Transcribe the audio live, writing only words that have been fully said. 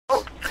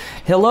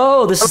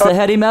Hello, this is the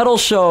Heady Metal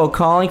Show,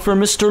 calling for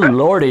Mr.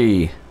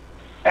 Lordi.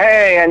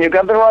 Hey, and you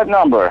got the right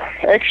number.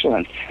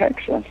 Excellent,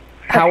 excellent.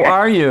 How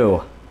are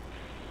you?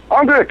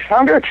 I'm good.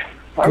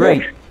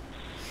 Great.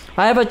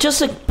 I have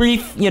just a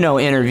brief,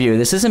 interview.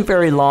 This isn't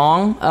very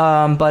long,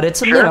 but it's,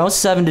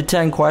 7 to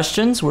 10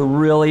 questions. We're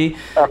really,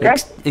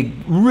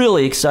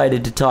 really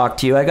excited to talk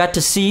to you. I got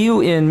to see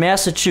you in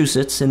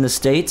Massachusetts, in the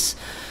States,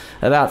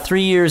 about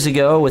 3 years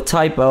ago with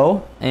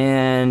Typo,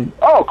 and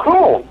oh,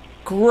 cool!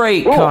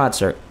 Great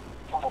concert.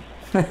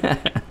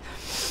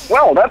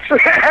 Well, that's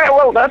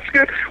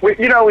good.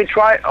 We always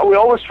try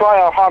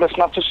our hardest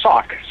not to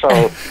suck. So,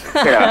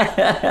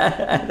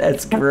 yeah.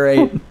 That's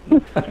great.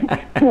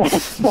 But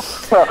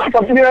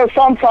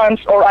sometimes,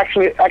 or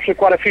actually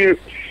quite a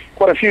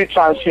few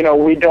times,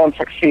 we don't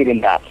succeed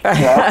in that.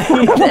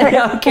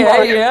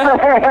 Okay, yeah.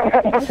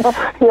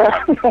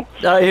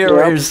 I hear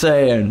what you're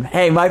saying.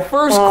 Hey, my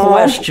first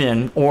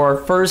question, or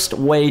first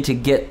way to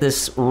get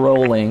this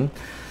rolling,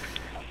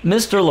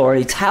 Mr.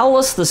 Lordi, tell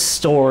us the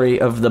story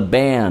of the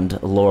band,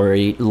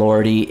 Lordi,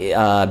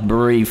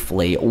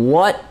 briefly.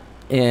 What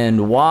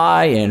and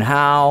why and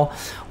how?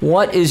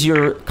 What is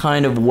your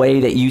kind of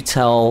way that you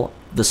tell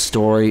the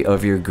story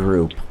of your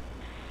group?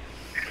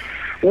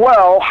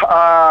 Well,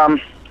 I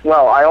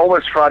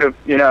always try to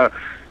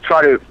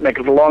make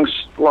a long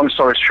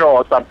story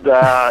short, but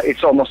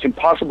it's almost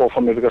impossible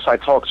for me because I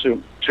talk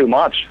too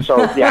much.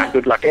 So yeah,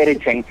 good luck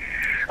editing.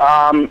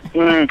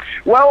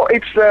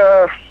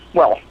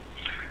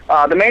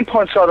 The main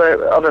points are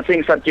the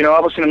things that I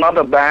was in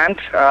another band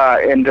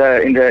in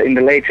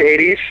the late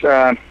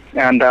 '80s,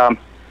 and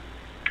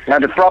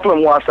the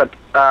problem was that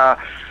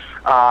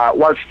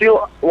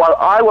while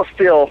I was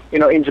still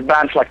into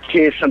bands like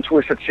Kiss and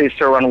Twisted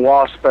Sister and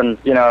Wasp and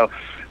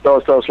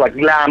those like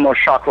glam or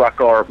shock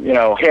rock or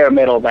hair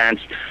metal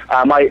bands,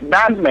 my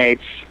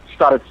bandmates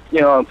started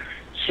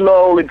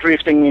slowly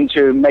drifting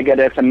into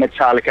Megadeth and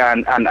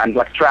Metallica and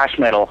like thrash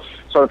metal.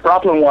 So the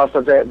problem was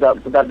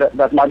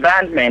that my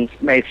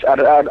bandmates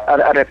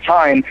at a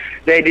time,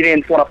 they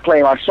didn't want to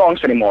play my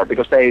songs anymore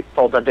because they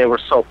thought that they were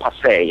so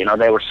passé,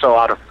 they were so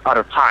out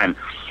of time.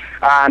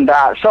 And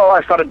so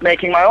I started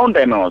making my own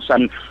demos,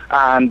 and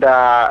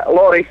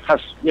Lordi has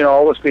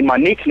always been my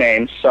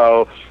nickname,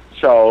 so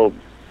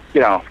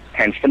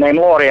hence the name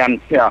Lordi,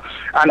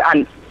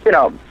 and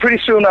pretty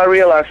soon I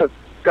realized that,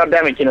 God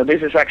damn it,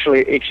 this is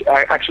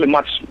actually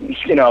much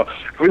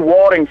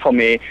rewarding for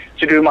me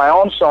to do my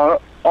own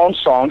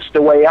songs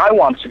the way I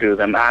want to do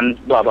them, and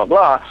blah blah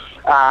blah.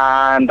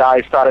 And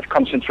I started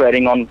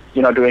concentrating on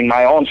doing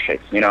my own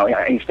shit,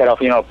 instead of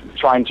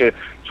trying to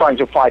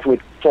fight with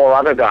 4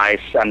 other guys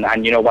and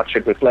what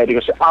should we play,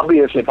 because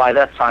obviously by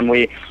that time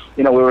we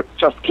were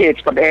just kids,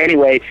 but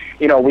anyway,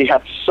 we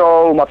had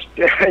so much,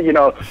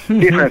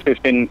 differences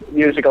in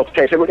musical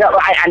taste. And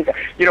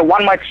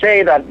one might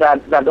say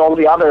that all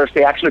the others,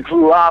 they actually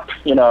grew up,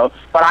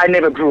 but I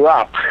never grew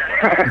up.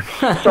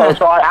 so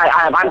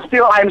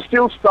I'm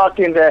still stuck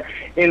in the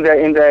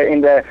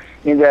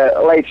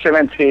late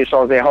 '70s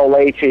or the whole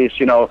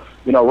 '80s,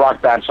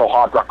 rock bands or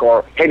hard rock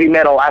or heavy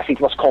metal as it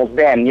was called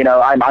then.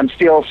 I'm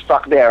still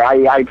stuck there.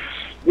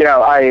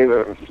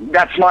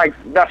 That's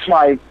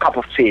my cup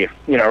of tea,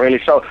 really.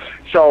 So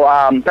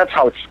that's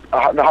how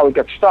it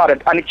got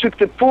started, and it took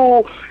the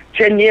full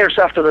 10 years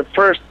after the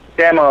first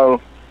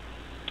demo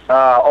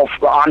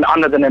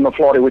under the name of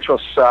Lordi, which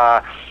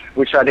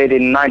I did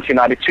in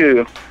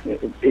 1992,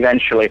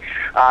 eventually.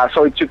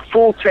 So it took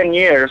full 10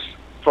 years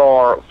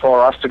for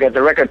us to get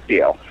the record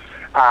deal,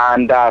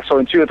 and so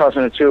in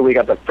 2002 we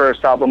got the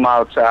first album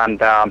out,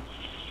 and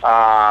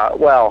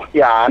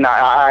and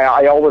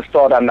I always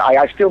thought, and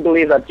I still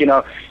believe that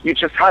you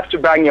just have to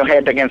bang your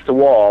head against the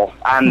wall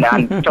and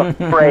just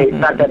pray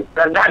that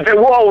the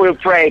wall will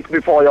break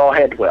before your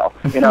head will.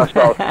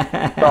 So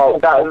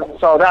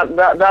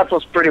that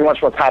was pretty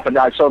much what happened.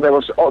 So there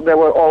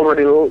were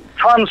already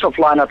tons of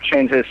lineup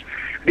changes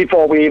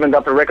before we even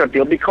got the record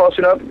deal, because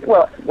it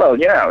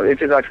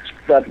is like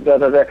that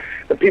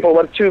the people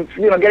were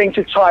getting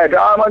too tired.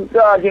 Oh my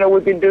God,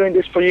 we've been doing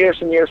this for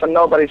years and years and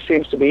nobody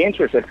seems to be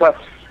interested. Well,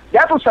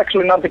 that was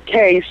actually not the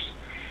case.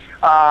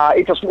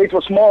 It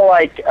was more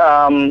like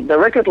the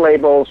record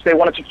labels, they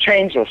wanted to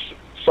change us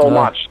so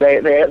much.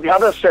 The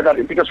others said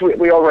that because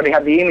we already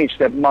had the image,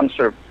 the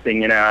monster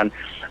thing, and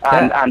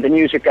the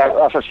music,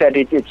 as I said,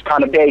 it's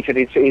kind of dated.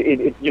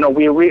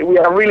 We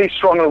are really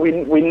strong.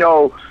 We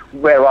know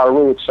where our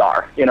roots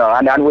are,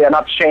 and we are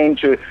not ashamed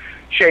to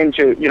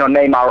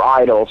name our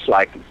idols,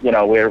 like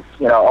we're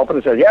open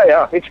and say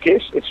it's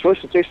Kiss, it's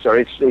Twisted Sister,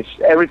 it's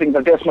everything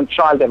that Desmond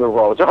Child ever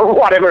wrote or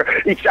whatever.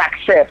 It's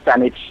Accept,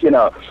 and it's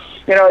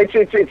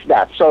it's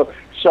that. So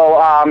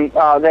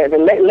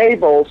the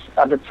labels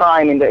at the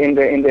time in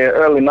the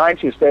early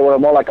 90s, they were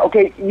more like,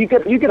 okay, you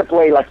gotta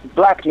play like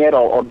black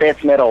metal or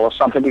death metal or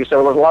something, because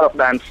there was a lot of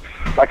bands,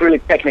 like really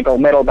technical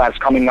metal bands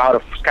coming out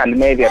of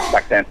Scandinavia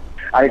back then.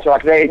 And it's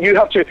like you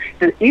have to.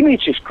 The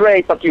image is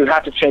great, but you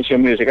have to change your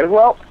music. And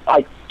well,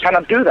 I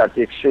cannot do that.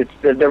 It's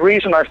the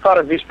reason I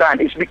started this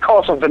band is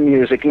because of the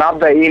music, not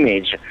the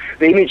image.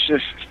 The image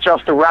is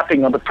just the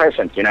wrapping of the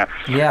present, you know.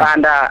 Yeah.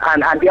 And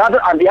the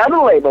other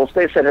labels,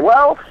 they said,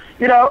 well,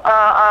 you know,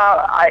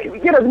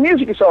 the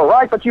music is all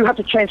right, but you have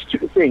to change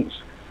two things.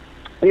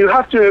 You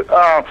have to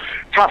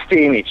cast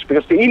the image,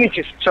 because the image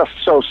is just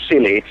so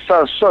silly. It's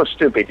so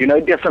stupid. You know,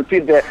 it doesn't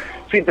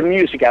fit the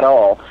music at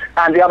all.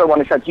 And the other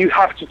one is that you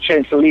have to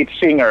change the lead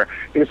singer,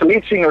 because the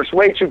lead singer is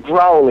way too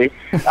growly.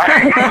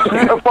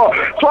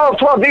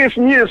 For this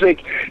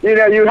music, you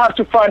know, you have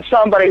to find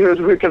somebody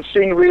who can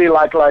sing really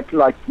like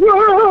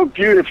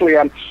beautifully.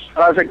 And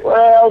I was like,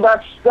 well,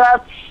 that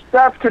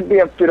could be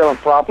a bit of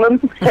a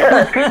problem.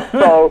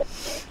 So.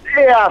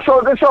 Yeah,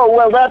 so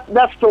well,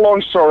 that's the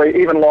long story,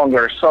 even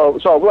longer. So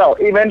well,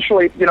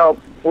 eventually, you know,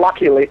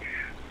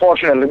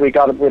 fortunately, we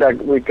got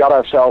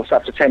ourselves,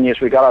 after 10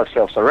 years, we got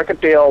ourselves a record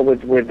deal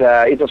with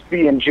it was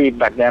B&G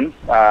back then,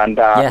 and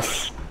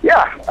yes,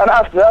 yeah, and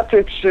after that,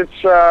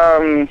 it's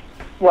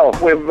well,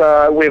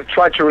 we've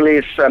tried to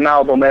release an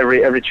album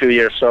every 2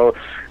 years. So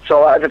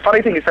the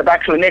funny thing is that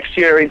actually next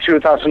year in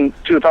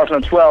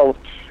 2012,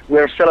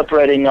 we're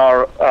celebrating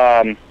our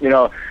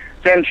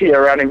 10th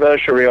year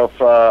anniversary of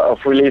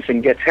releasing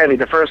Get Heavy,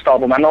 the first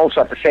album, and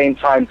also at the same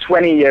time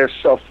 20 years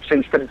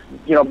since the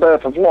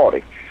birth of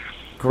Lordi.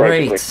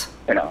 Great.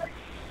 You know.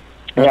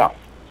 Yeah.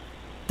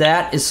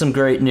 That is some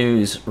great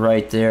news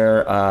right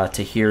there,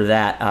 to hear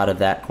that out of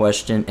that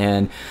question.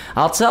 And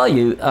I'll tell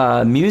you,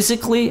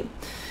 musically,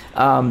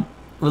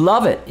 we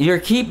love it. You're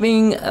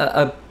keeping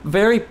a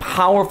very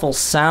powerful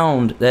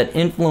sound that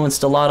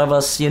influenced a lot of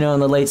us, in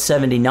the late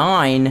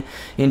 79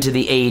 into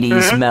the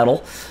 80s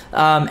metal.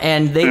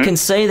 And they can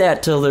say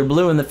that till they're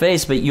blue in the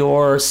face, but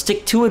your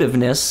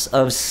stick-to-itiveness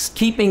of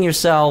keeping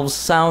yourselves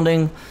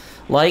sounding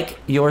like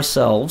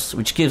yourselves,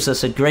 which gives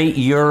us a great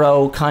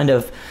Euro kind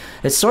of,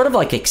 it's sort of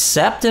like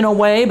Accept in a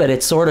way, but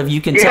it's sort of,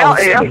 you can tell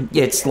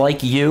it's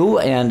like you,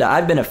 and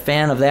I've been a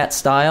fan of that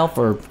style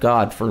for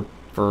as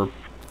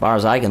far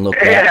as I can look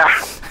back.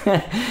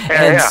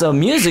 So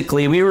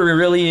musically, we were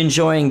really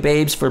enjoying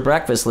Babes for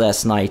Breakfast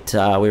last night.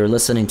 We were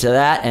listening to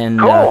that, and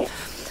cool.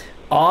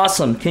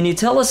 Awesome. Can you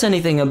tell us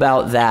anything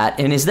about that?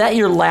 And is that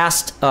your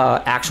last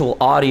actual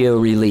audio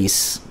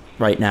release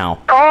right now?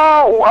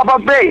 Oh,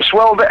 about Babes.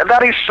 Well,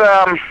 that is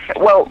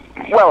well,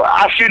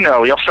 as you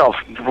know yourself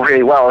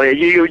really well,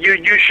 you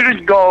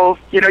shouldn't go.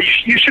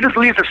 You shouldn't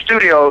leave the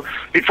studio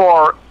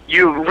before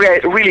you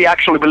really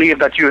actually believe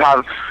that you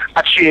have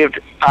achieved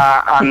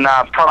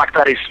a product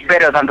that is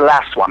better than the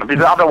last one.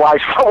 Because otherwise,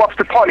 what's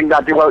the point in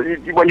that? Well,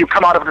 when you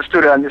come out of the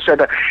studio and you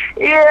said,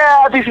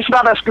 yeah, this is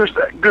not as good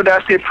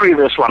as the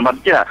previous one, but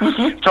yeah.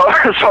 So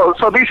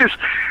this is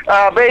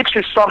Babes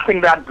is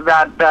something that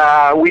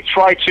we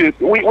try to.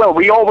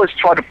 We always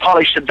try to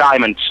polish the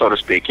diamond, so to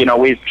speak.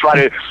 We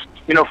try to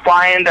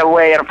find a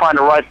way and find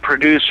the right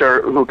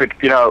producer who could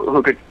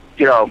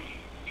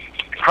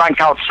crank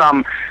out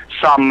some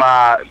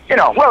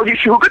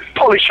who could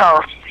polish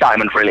our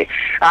diamond really,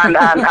 and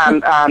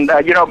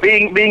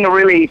being a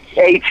really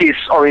 80s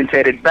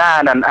orientated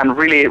band and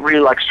really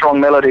like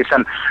strong melodies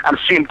and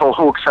simple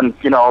hooks and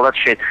all that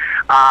shit.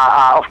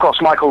 Of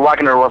course, Michael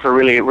Wagner was a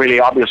really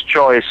obvious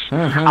choice,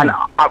 and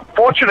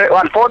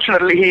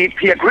unfortunately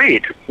he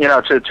agreed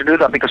to do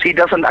that, because he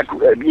doesn't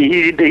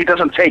he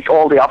doesn't take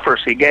all the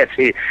offers he gets.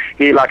 He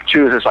like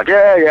chooses like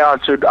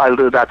I'll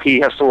do that. He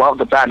has to love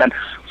the band, and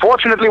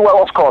fortunately,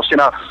 well, of course,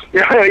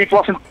 it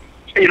wasn't.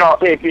 In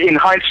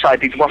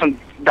hindsight, it wasn't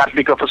that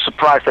big of a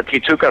surprise that he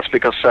took us,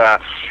 because,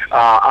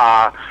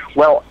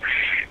 well,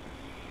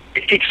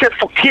 except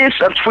for Kiss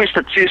and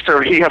Twisted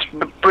Sister, he has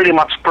pretty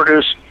much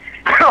produced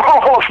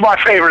all of my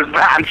favorite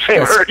bands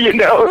ever.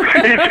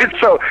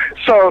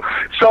 So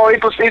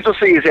it was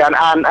easy, and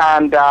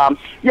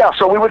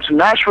so we went to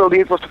Nashville.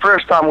 It was the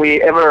first time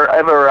we ever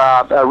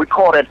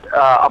recorded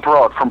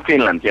abroad from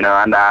Finland,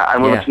 and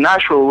we went to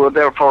Nashville. We were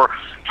there for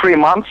 3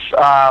 months.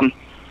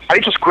 And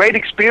it was a great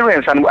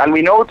experience, and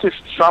we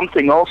noticed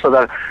something also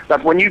that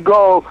when you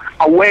go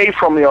away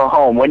from your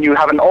home, when you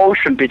have an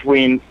ocean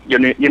between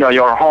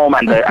your home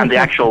and the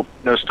actual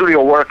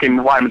studio work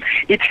environment,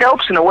 it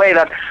helps in a way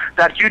that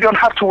you don't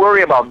have to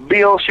worry about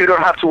bills, you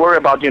don't have to worry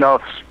about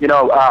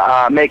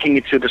making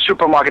it to the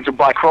supermarket to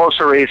buy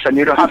groceries, and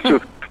you don't have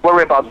to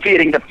worry about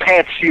feeding the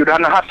pets. You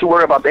don't have to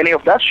worry about any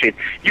of that shit.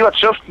 You are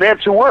just there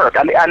to work,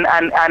 and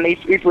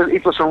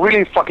it was a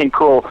really fucking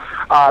cool,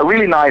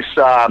 really nice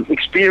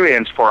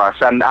experience for us,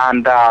 and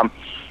of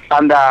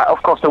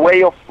course the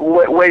ways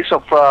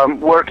of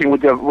working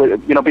with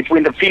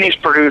between the Finnish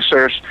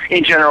producers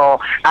in general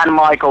and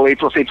Michael,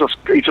 it was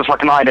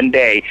like night and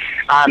day.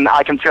 And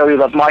I can tell you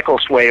that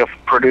Michael's way of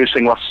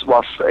producing was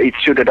it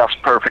suited us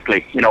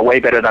perfectly, way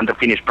better than the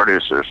Finnish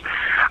producers,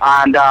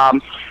 and.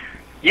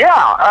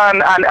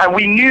 And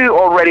we knew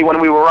already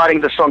when we were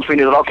writing the songs, we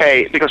knew that,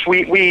 okay, because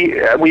we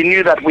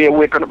knew that we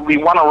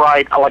want to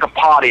write like a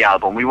party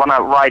album. We want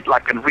to write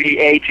like a really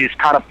 80s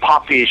kind of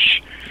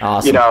popish,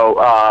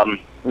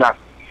 awesome.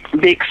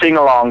 Big sing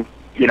along,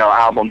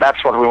 album.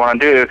 That's what we want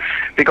to do,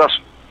 because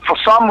for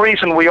some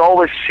reason we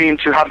always seem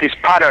to have this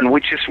pattern,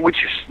 which is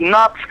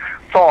not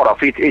thought of.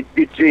 It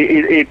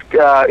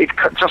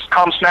just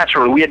comes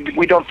naturally.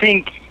 We don't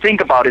think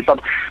about it, but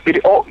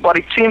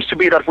it seems to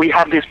be that we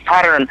have this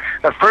pattern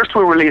that first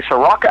we release a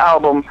rock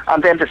album,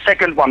 and then the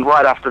second one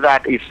right after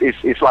that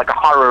is like a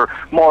horror,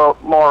 more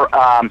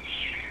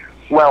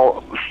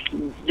well,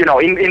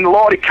 in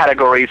Lordi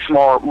category, it's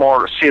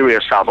more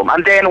serious album.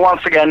 And then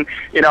once again,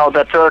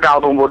 the third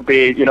album would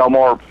be,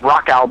 more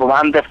rock album,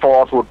 and the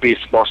fourth would be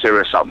more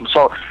serious album.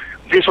 So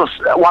this was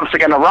once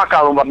again a rock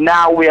album, but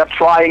now we are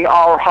trying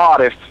our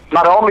hardest,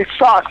 not only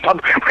suck,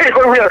 but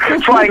we are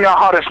trying our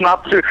hardest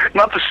not to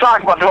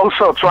suck, but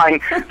also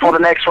trying for the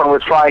next one. We're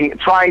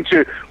trying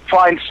to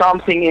find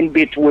something in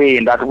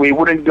between, that we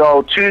wouldn't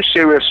go too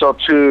serious or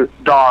too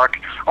dark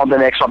on the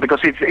next one, because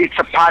it's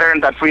a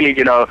pattern that really,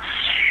 it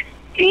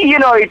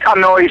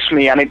annoys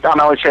me, and it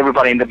annoys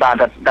everybody in the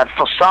band, that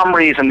for some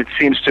reason it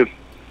seems to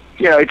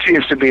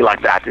be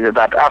like that.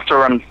 That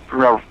after a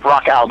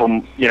rock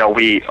album,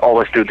 we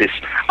always do this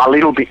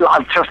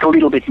just a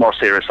little bit more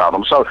serious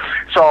album.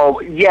 So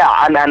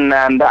yeah,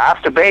 and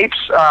after Babes,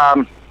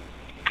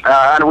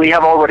 and we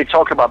have already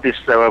talked about this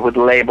with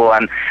the label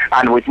and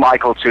with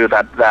Michael too.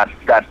 That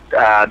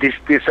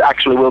this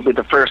actually will be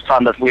the first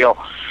time that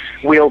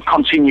we'll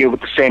continue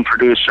with the same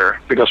producer,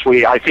 because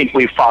I think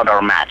we found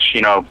our match.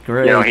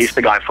 Great. He's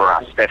the guy for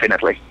us,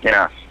 definitely.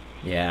 Yeah.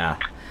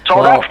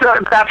 So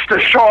that's the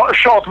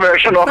short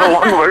version of the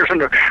long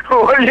version,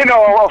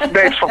 of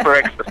Babes for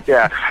Breakfast.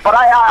 Yeah, but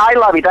I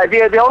love it.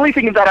 The only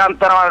thing that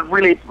I'm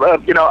really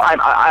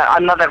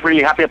I'm not that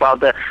really happy about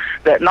the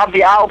not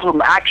the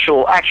album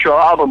actual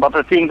album, but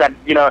the thing that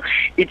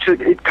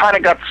it kind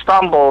of got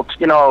stumbled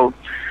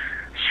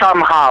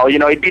somehow.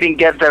 It didn't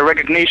get the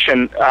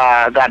recognition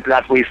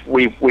that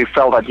we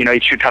felt that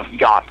it should have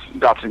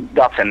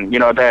gotten.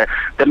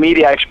 The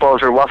media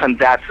exposure wasn't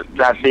that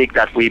big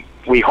that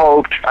we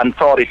hoped and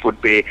thought it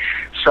would be.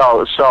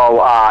 So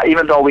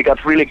even though we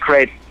got really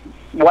great,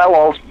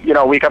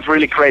 we got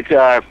really great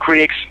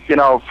critics,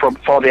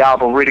 for the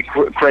album, really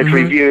great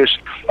reviews.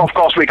 Of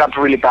course, we got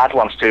really bad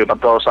ones too,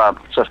 but those are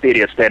just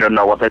idiots. They don't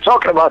know what they're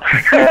talking about.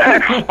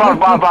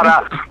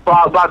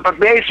 but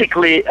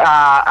basically,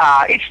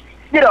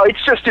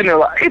 it's just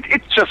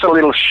it's just a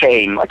little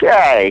shame. Like,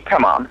 hey,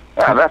 come on,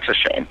 that's a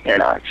shame.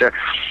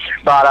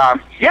 But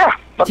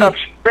that's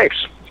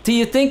Babes. Do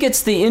you think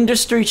it's the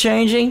industry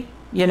changing?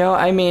 A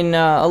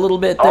little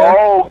bit there.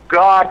 Oh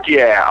God,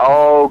 yeah.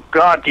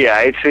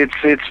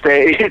 It's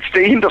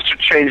the industry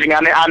changing,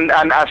 and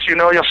as you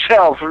know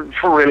yourself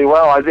really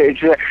well,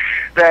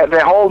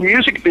 the whole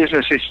music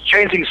business is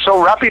changing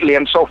so rapidly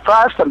and so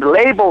fast, and the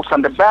labels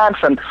and the bands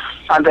and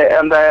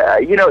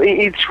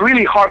it's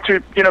really hard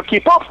to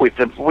keep up with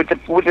the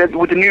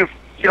new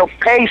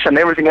pace and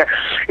everything.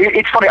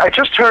 It's funny. I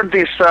just heard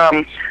this.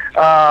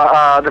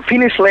 The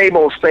Finnish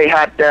labels, they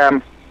had.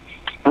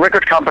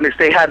 Record companies,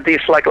 they had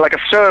this like a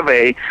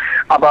survey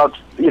about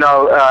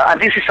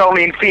and this is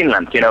only in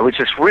Finland, which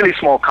is a really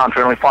small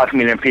country, only 5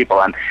 million people,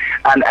 and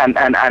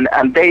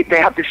they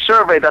had this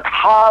survey that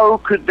how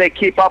could they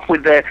keep up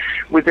with the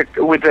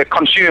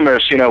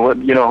consumers, who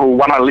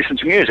want to listen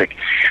to music.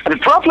 And the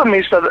problem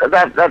is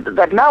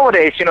that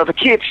nowadays, the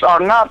kids are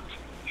not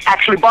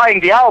actually buying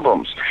the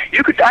albums.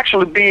 You could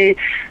actually be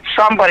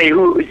somebody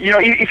who,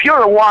 if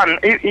you're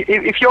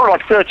if you're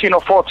like 13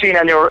 or 14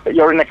 and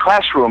you're in a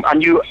classroom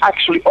and you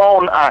actually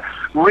own a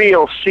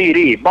real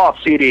CD, bought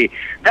CD,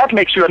 that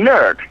makes you a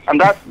nerd, and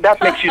that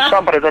makes you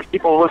somebody that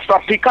people will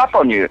start pick up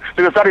on you,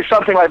 because that is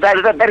something like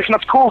that is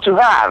not cool to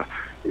have.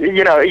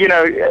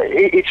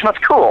 It's not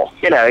cool.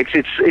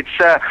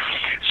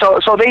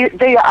 So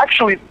they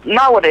actually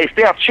nowadays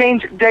they are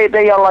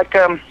they are like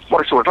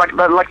what is the word,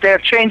 like they are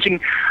changing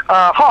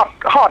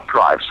hard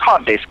drives,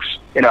 hard disks,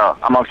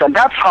 amongst them.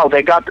 That's how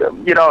they got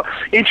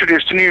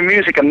introduced to new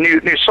music and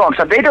new songs,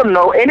 and they don't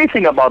know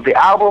anything about the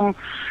album.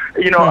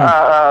 As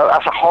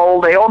a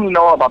whole, they only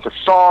know about the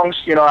songs,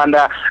 and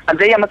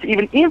they are not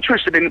even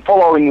interested in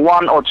following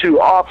one or two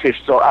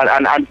artists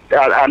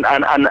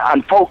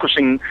and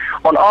focusing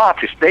on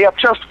artists. They are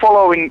just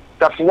following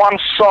that one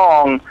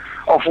song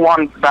of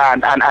one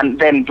band and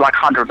then like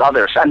 100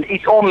 others, and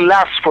it only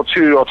lasts for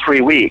 2 or 3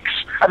 weeks,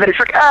 and then it's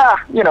like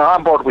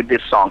I'm bored with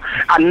this song,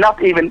 and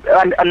not even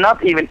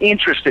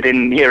interested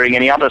in hearing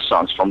any other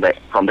songs from the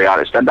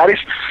artist, and that is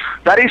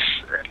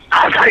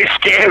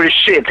scary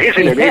shit,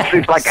 isn't it? Yes.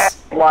 It's like,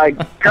 oh my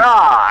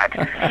God.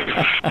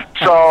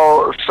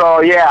 So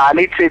yeah, and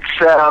it's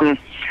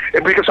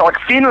because like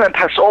Finland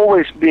has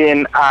always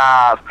been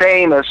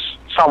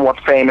somewhat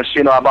famous,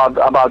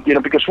 about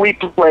because we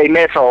play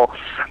metal.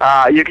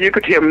 You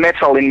could hear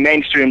metal in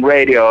mainstream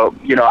radio,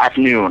 at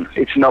noon.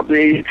 It's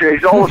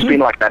always been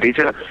like that.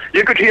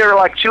 You could hear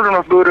like Children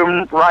of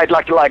Bodom, right,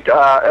 like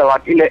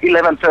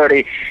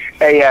 11:30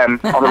 a.m.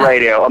 on the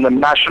radio, on the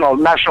national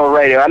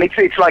radio, and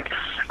it's like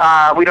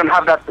we don't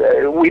have that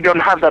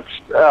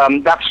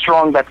that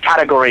strong that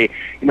category,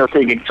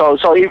 thinking. So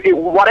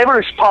whatever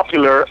is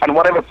popular and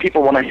whatever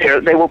people want to hear,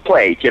 they will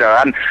play it,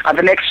 and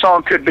the next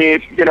song could be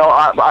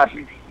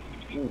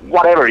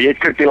whatever. It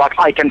could be like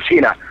I Can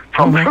Tina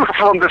from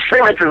from the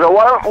 70s or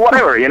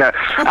whatever, and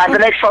the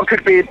next song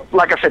could be,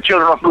 like I said,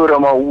 Children of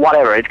Bodom or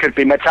whatever. It could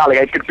be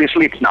Metallica, it could be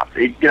Slipknot,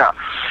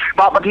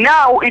 But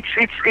now it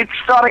is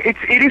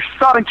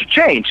starting to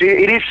change.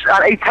 It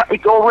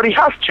already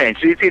has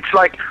changed. It's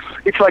like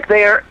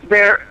their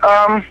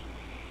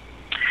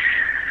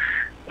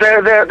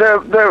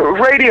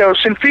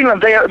radios in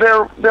Finland.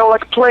 They're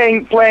like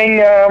playing.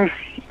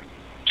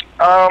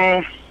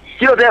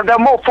 They're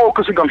more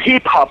focusing on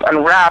hip hop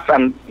and rap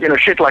and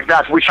shit like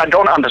that, which I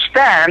don't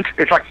understand.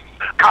 It's like,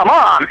 come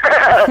on,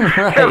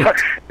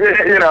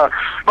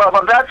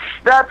 But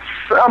that's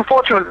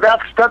unfortunate.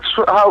 That's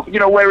how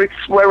where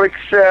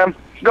it's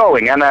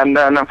going, and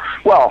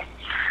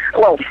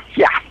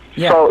yeah.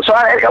 Yeah. So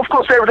of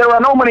course there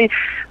are no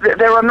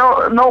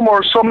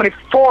more so many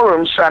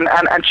forums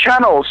and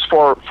channels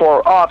for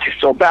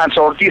artists or bands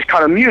or this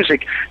kind of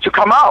music to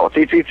come out.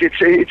 It's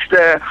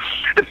the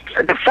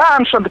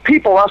fans and the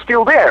people are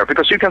still there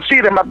because you can see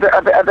them at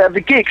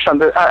the gigs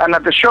and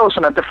at the shows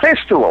and at the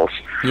festivals.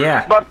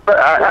 Yeah. But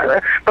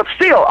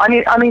still, I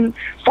mean,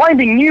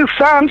 finding new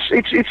fans,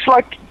 it's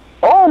like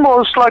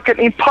almost like an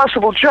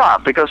impossible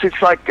job because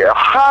it's like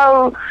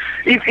how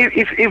if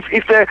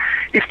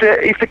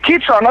the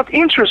kids are not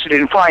interested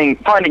in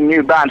finding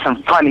new bands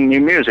and finding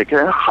new music,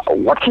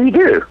 what can you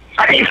do?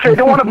 If they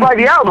don't want to buy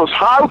the albums,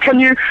 how can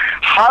you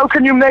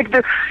make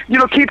the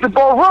keep the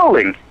ball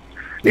rolling?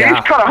 Yeah.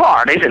 It's kind of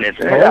hard, isn't it?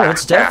 Oh,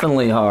 it's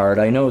definitely hard.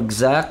 I know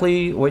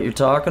exactly what you're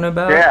talking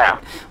about. Yeah.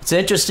 It's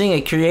interesting.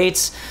 It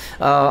creates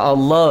a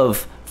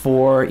love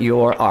for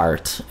your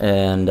art,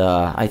 and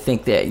I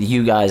think that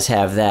you guys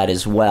have that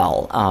as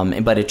well.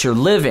 But it's your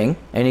living,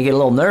 and you get a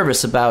little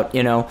nervous about,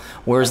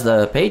 where's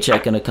the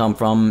paycheck going to come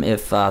from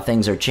if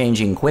things are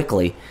changing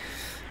quickly.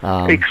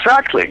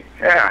 Exactly.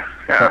 Yeah.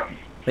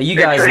 But you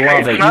guys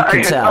love it. You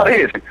can tell.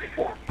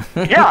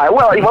 Yeah.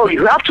 Well,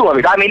 you have to love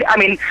it. I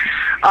mean,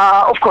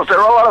 of course, there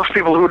are a lot of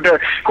people who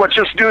are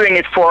just doing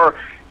it for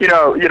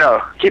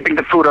keeping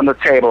the food on the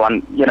table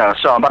and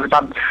so on. But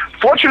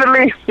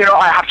fortunately,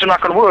 I have to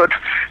knock on wood,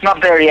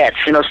 not there yet.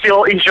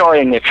 Still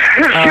enjoying it,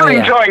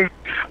 enjoying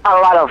a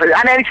lot of it.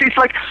 And it's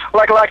like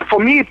for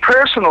me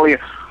personally,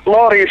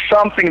 Lordi is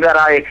something that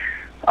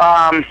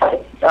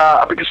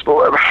because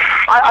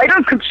I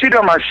don't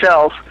consider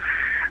myself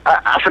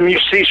as a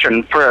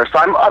musician first.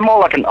 I'm more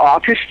like an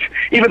artist,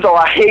 even though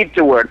I hate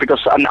the word,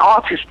 because an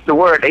artist, the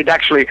word, it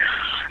actually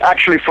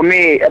for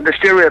me, the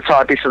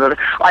stereotype is that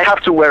I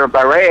have to wear a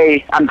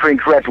beret and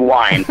drink red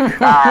wine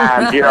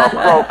and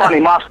grow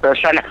funny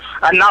mustache and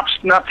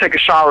not take a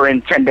shower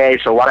in 10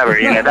 days or whatever.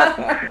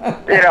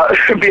 That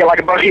be like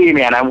a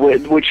bohemian,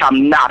 which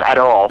I'm not at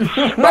all.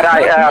 But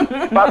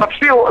but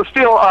still,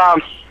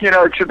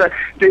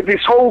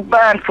 this whole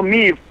band for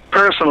me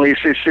personally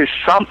is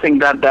something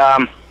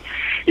that.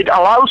 It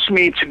allows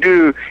me to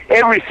do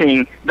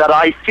everything that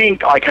I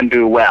think I can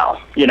do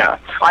well.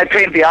 I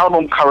paint the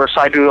album covers.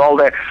 I do all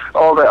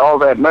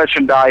the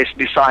merchandise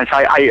designs.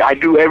 I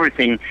do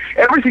everything.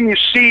 Everything you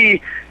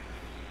see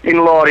in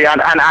Lordi,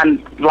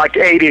 and like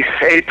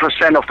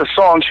 80% of the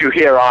songs you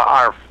hear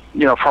are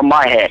from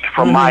my head,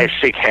 from my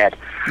sick head.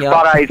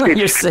 Yep. But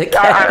your sick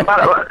head.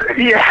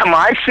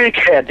 My sick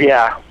head.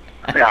 Yeah.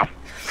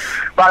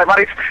 But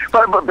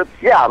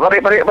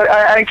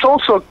it's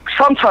also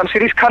sometimes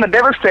it is kind of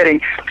devastating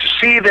to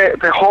see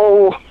the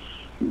whole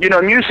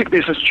music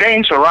business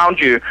change around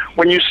you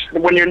when you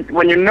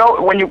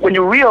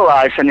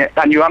realize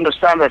and you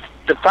understand that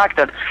the fact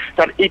that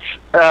it's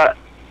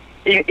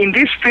in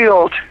this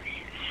field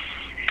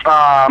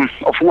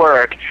of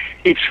work,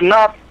 it's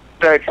not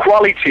the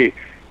quality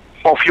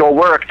of your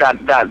work that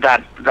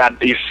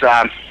is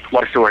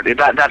what is the word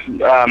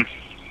that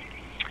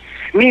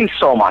means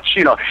so much.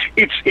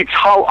 It's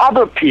how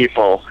other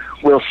people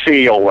will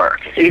see your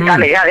work.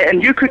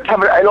 And you could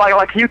have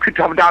you could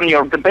have done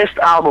the best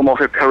album of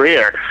your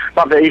career,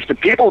 but if the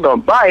people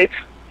don't buy it,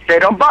 they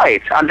don't buy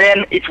it, and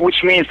then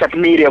which means that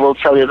media will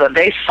tell you that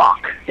they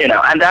suck.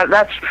 And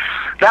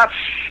that's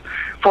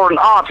for an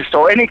artist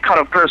or any kind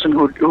of person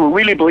who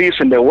really believes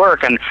in their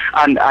work and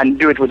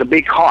do it with a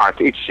big heart.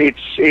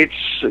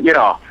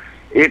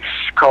 It's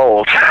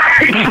cold.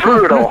 It's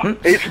brutal.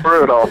 It's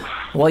brutal.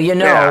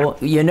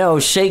 Well,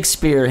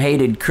 Shakespeare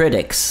hated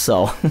critics,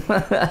 so.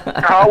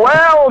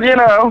 Well,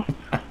 yeah.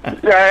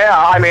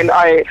 I mean,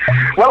 I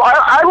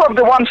love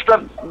the ones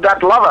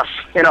that love us.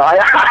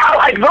 I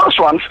like those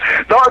ones.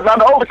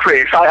 Not all the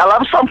critics. I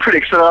love some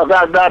critics that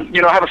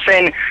have a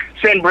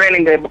sane brain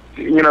in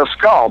their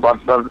skull. But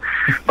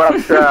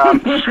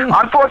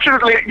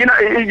unfortunately,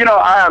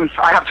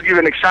 I have to give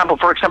an example.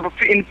 For example,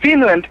 in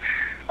Finland.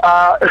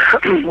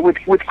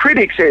 With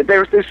critics,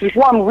 there's this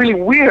one really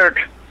weird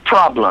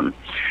problem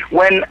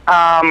when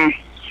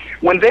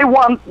they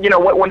want,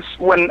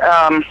 when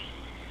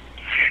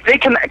they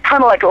can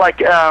kind of like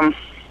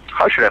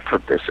how should I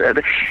put this?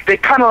 They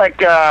kind of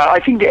like I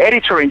think the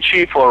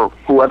editor-in-chief or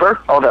whoever,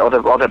 or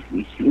the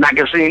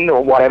magazine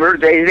or whatever.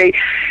 They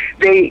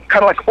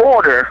kind of like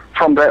order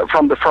from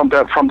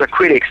the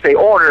critics. They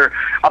order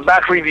a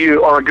bad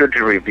review or a good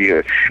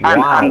review,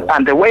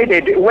 and the way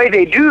they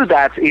do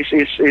that is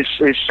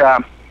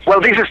well,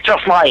 this is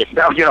just my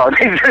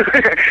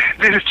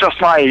this is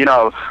just my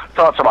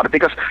thoughts about it,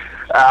 because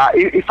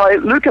if I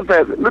look at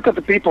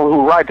the people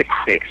who write the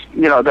critics,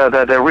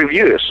 the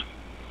reviews.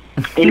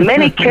 In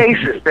many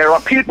cases, there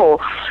are people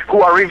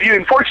who are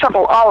reviewing, for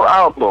example, our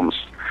albums,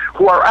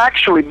 who are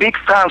actually big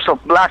fans of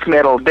black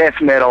metal,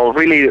 death metal,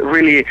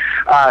 really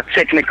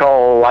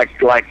technical like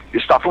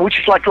stuff, which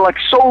is like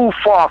so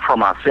far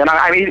from us. And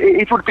I mean,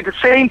 it would be the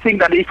same thing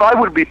that if I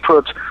would be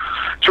put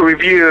to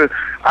review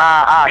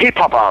a hip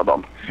hop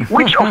album,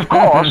 which of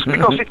course,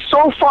 because it's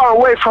so far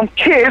away from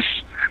Kiss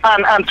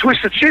and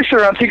Twisted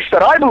Sister and things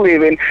that I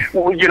believe in,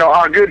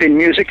 are good in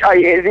music.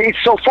 It's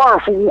so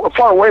far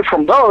away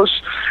from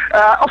those.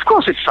 Of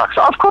course it sucks.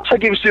 Of course I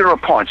give 0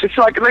 points. It's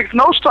like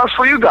no stars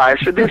for you guys.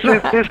 This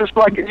is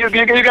like you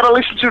gotta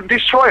listen to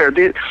Destroyer.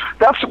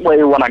 That's where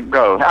you wanna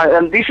go.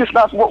 And this is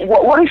not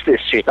what is this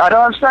shit? I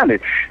don't understand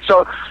it.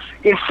 So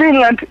in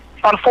Finland,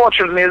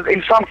 unfortunately,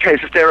 in some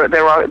cases there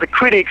are the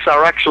critics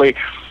are actually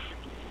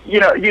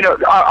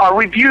are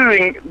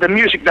reviewing the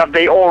music that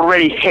they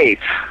already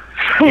hate.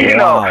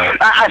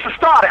 As a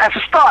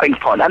starting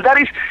point, and that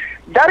is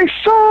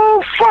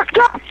so fucked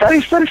up. That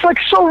is like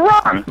so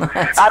wrong.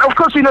 And of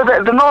course,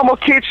 the normal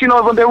kids,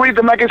 when they read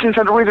the magazines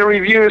and read the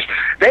reviews,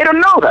 they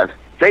don't know that.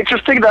 They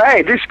just think that,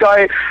 hey, this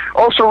guy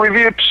also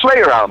reviewed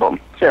Slayer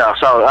album,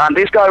 and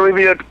this guy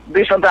reviewed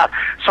this and that.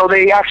 So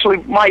they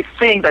actually might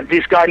think that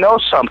this guy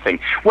knows something.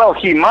 Well,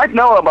 he might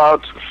know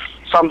about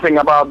something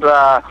about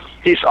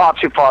his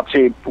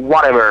artsy-fartsy,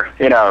 whatever,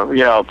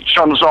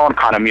 John Zorn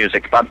kind of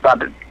music, but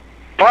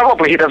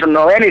probably he doesn't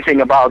know anything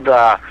about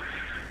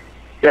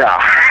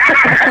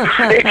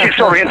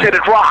oriented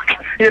rock,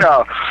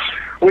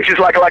 which is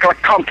like a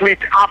complete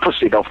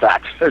opposite of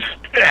that.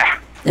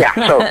 Yeah.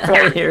 So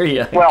I hear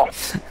you. Well,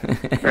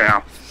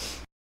 yeah.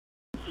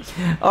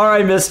 All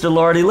right, Mr.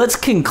 Lordi, let's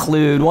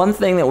conclude. One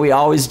thing that we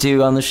always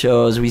do on the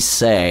show is we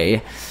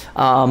say,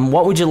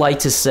 what would you like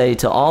to say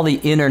to all the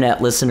internet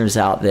listeners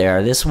out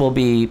there? This will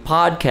be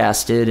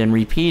podcasted and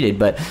repeated,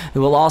 but it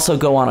will also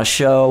go on a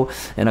show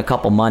in a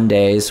couple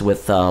Mondays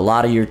with a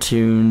lot of your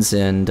tunes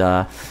and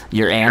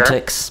your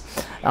antics.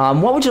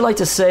 What would you like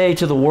to say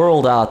to the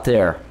world out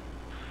there?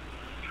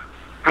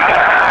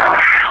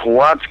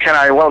 What can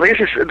I? Well, these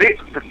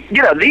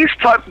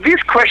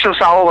questions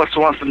are always the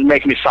ones that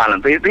make me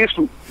silent.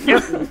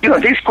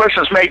 These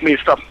questions make me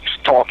stop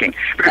talking,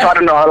 because I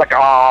don't know, I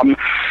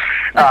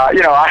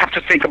have to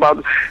think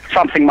about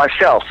something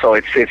myself, so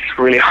it's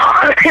really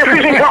hard.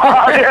 Really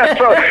hard. Yeah,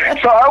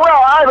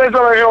 I was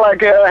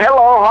like,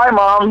 hello, hi,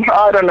 mom.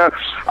 I don't know.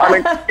 I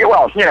mean,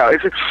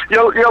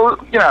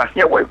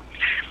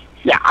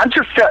 yeah. I'm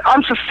just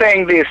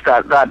saying this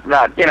that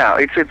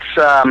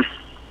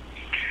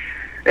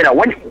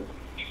when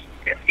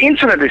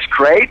internet is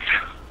great,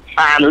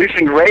 and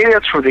listening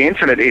radio through the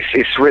internet is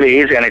really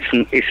easy, and it's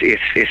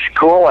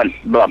cool and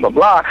blah blah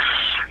blah.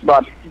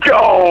 But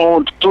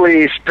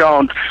please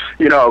don't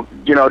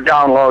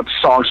download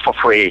songs for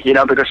free,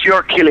 because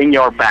you're killing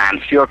your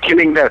bands, you're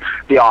killing the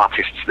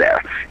artists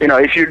there.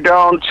 If you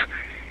don't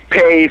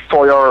pay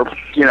for your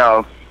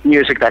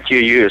music that you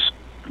use,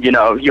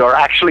 you're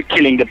actually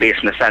killing the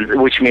business, and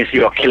which means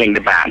you're killing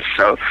the bands.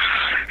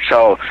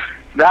 So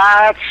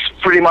that's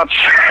pretty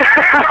much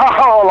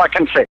all I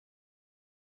can say.